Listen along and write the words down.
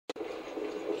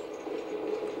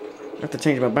I have to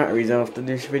change my batteries after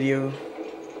this video.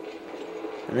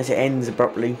 Unless it ends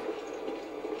abruptly.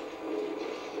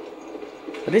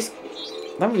 But this...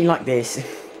 I don't really like this.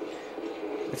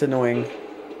 It's annoying.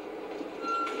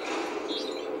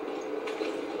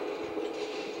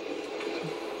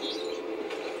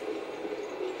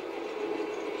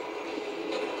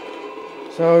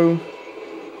 So...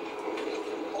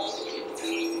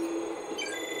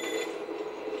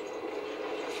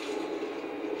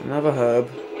 another herb.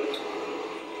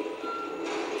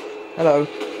 Hello.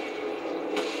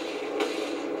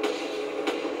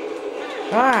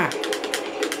 Ah!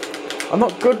 I'm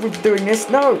not good with doing this,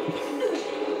 no!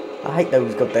 I hate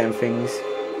those goddamn things.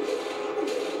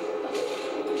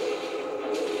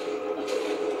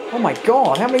 Oh my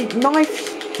god, how many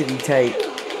knives did he take?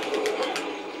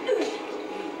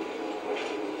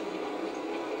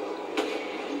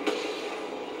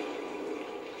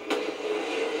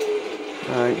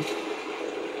 Alright.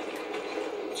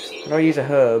 How do I use a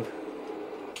herb?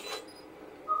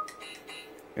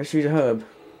 Let's use a herb.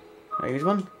 Can I use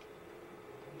one?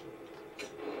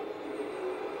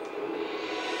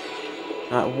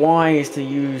 Y is to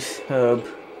use herb.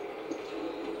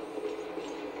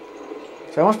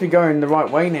 So I must be going the right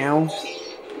way now.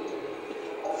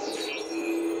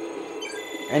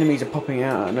 Enemies are popping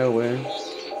out of nowhere.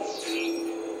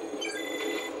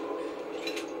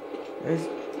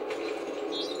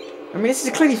 I mean, this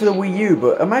is clearly for the Wii U,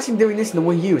 but imagine doing this in the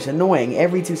Wii U. It's annoying.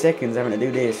 Every 2 seconds having to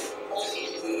do this.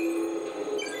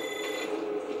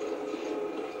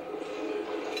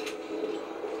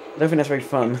 I don't think that's very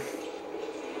fun.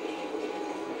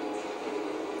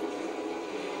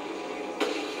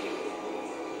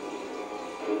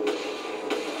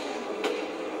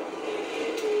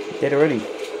 Dead already.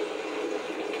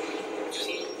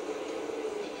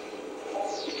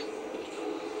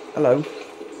 Hello.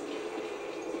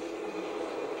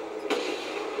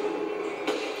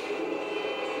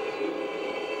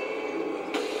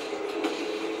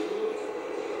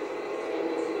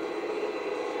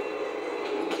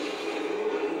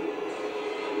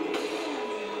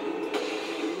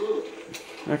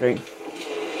 Okay.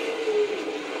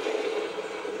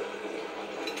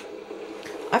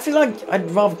 I feel like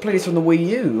I'd rather play this on the Wii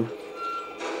U.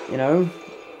 You know,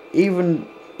 even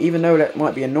though that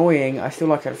might be annoying, I feel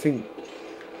like I feel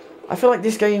like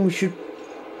this game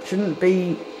shouldn't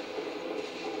be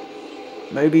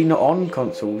maybe not on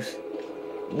consoles.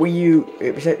 Wii U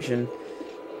reception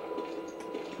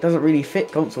doesn't really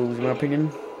fit consoles in my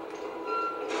opinion.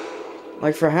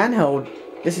 Like for a handheld,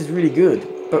 this is really good,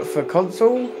 but for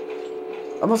console,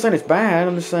 I'm not saying it's bad.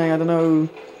 I'm just saying I don't know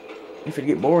if it'd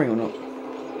get boring or not.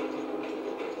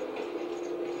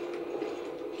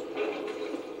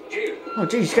 Oh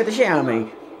jeez, you scared the shit out of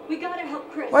me. We gotta help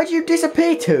Chris. Where'd you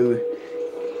disappear to?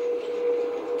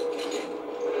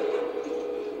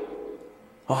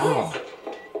 Oh.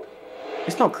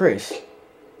 It's not Chris.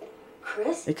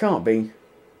 Chris? It can't be.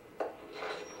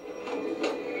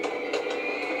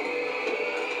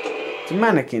 It's a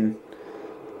mannequin.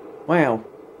 Wow.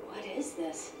 What is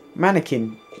this?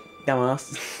 Mannequin.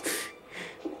 Dumbass.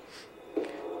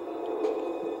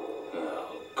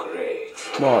 Oh, great.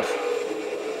 What?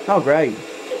 Oh, great.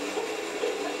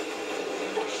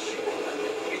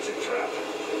 It's a trap.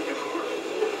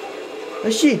 Oh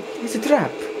shit, it's a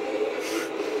trap.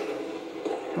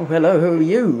 Oh, hello, who are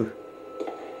you?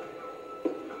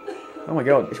 Oh my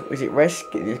god, is it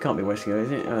Rescue? It can't be Rescue,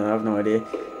 is it? Oh, I have no idea.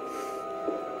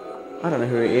 I don't know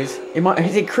who it is.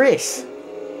 Is it Chris?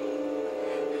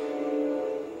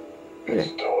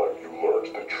 It's time you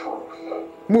learned the truth.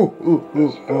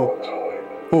 This Valentine.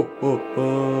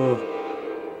 oh.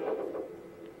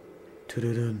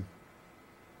 Dun-dun-dun.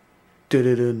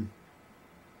 Dun-dun-dun.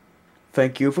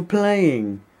 Thank you for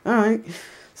playing. Alright,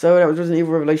 so that was Resident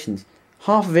Evil Revelations.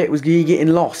 Half of it was you getting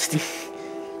lost.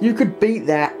 You could beat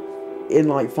that in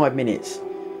like 5 minutes.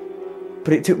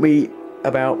 But it took me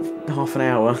about half an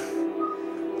hour.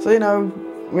 So, you know,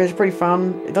 it's pretty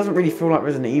fun. It doesn't really feel like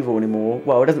Resident Evil anymore.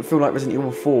 Well, it doesn't feel like Resident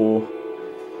Evil 4.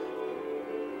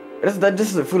 That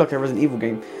just doesn't feel like a Resident Evil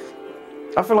game.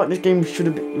 I feel like this game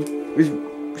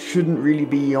shouldn't really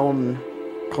be on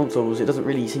consoles. It doesn't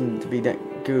really seem to be that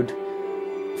good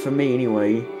for me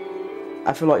anyway.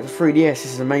 I feel like for 3DS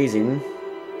this is amazing.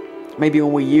 Maybe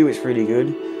on Wii U it's really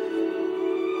good,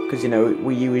 because you know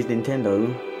Wii U is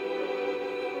Nintendo.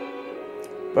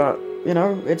 But you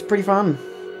know, it's pretty fun.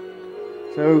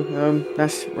 So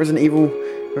that's Resident Evil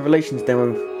Revelations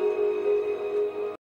demo.